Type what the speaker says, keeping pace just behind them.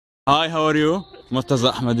Hi, how are you?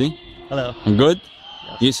 Murtaza Ahmadi. Hello. I'm good?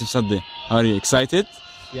 Yes. Yusuf Saddi. How are you? Excited?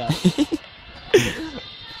 Yeah.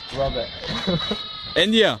 Robert.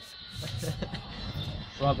 India.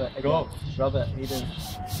 Robert. Again. Go. Robert. Eden.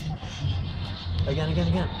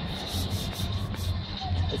 Again.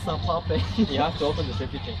 It's not popping. You have to open the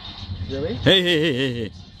safety thing. Really?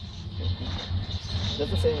 Hey.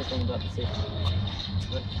 Doesn't say anything about the safety.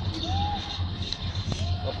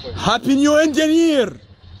 Upward. Happy New Indian Year!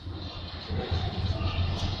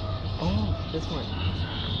 Oh, this one.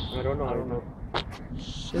 I don't know.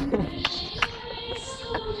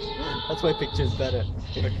 That's why picture's better.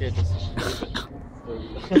 Okay, just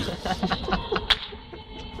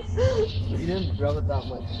you didn't rub it that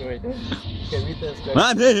much. Wait. Okay, read the instructions.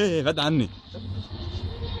 Man, hey, بعد عني.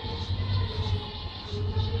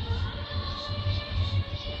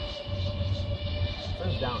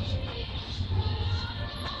 Turn down.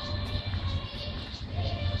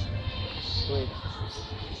 Wait.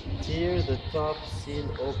 Tear the top seal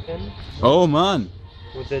open. Oh man.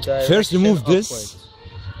 With the direction First remove upwards. this.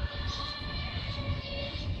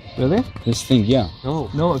 Really? This thing, yeah.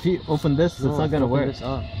 No, if you open this, it's not gonna work.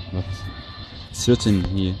 But it's written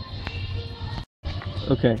here.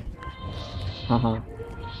 Okay.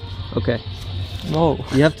 Okay. No.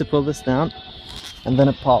 You have to pull this down and then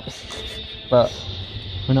it pops. But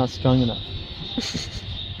we're not strong enough.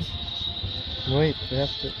 Wait, we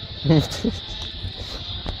have to.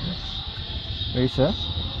 Are you sure?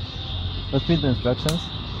 Let's read the instructions.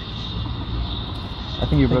 I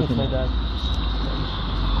think you're broken. My dad.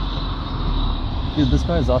 Dude, this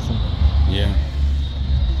car is awesome. Yeah.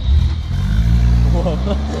 Whoa.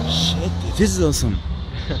 Shit, this is awesome.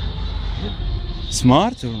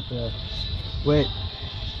 Smart or? Yeah. Wait.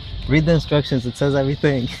 Read the instructions, it says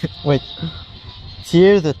everything. Wait.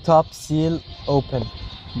 Tear the top seal open.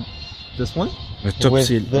 This one? The top with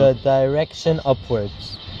seal. the direction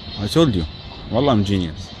upwards. I told you. Wallah, I'm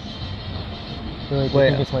genius. Wait, I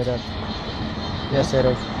think it's my dad. Yes, it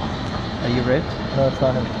is. Are you raped? No, it's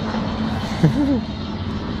not him.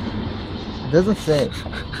 It doesn't say.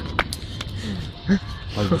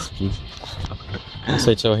 Hold this, please.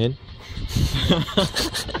 Say Johin.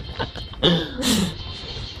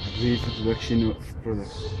 Brief introduction of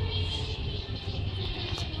products.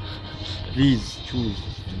 Please choose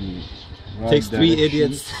the right Takes 3 direction.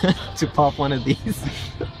 idiots to pop one of these.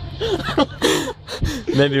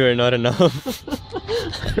 Maybe we're not enough.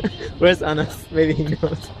 Where's Anas? Maybe he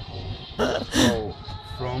knows. So,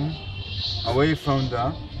 away from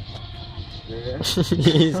the there.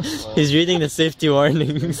 he's reading the safety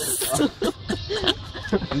warnings.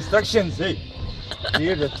 Instructions, hey!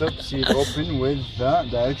 Here the top seal open with the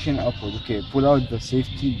direction upward. Okay, pull out the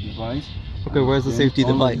safety device. Okay, where's the safety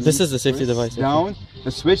device? This is the safety device. Down,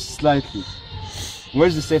 the switch slightly.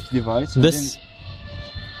 Where's the safety device? This.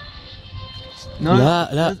 No,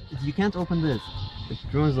 لا. you can't open this. It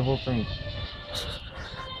ruins the whole thing.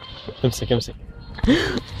 امسك.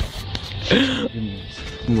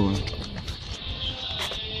 More.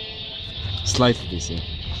 Slightly, they say.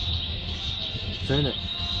 Turn it.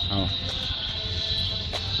 Oh.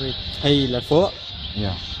 Wait. هي لفوق.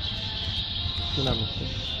 Yeah.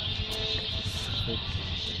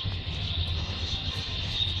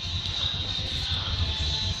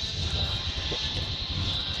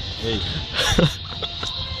 Hey.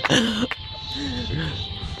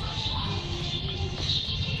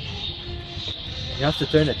 You have to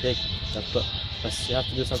turn it, Dick. But you have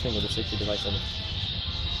to do something with the safety device on it.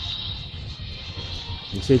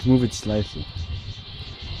 You said move it slightly.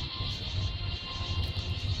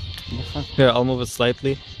 Here, I'll move it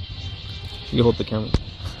slightly. You hold the camera.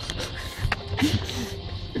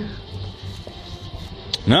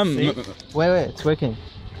 No, Wait, it's working.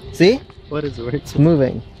 See? What is working? It's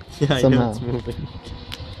moving. Yeah, I Somehow. know it's moving.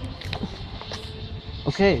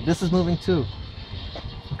 Okay, this is moving too.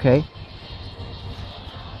 Okay.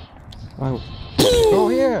 Wow. Oh,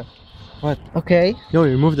 here. What? Okay. Yo,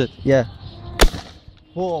 you moved it. Yeah.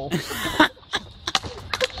 Whoa.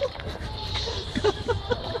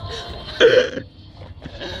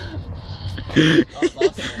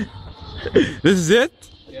 this is it?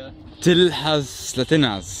 Yeah. تلحس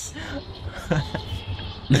لتنعس.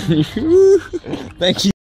 Thank you.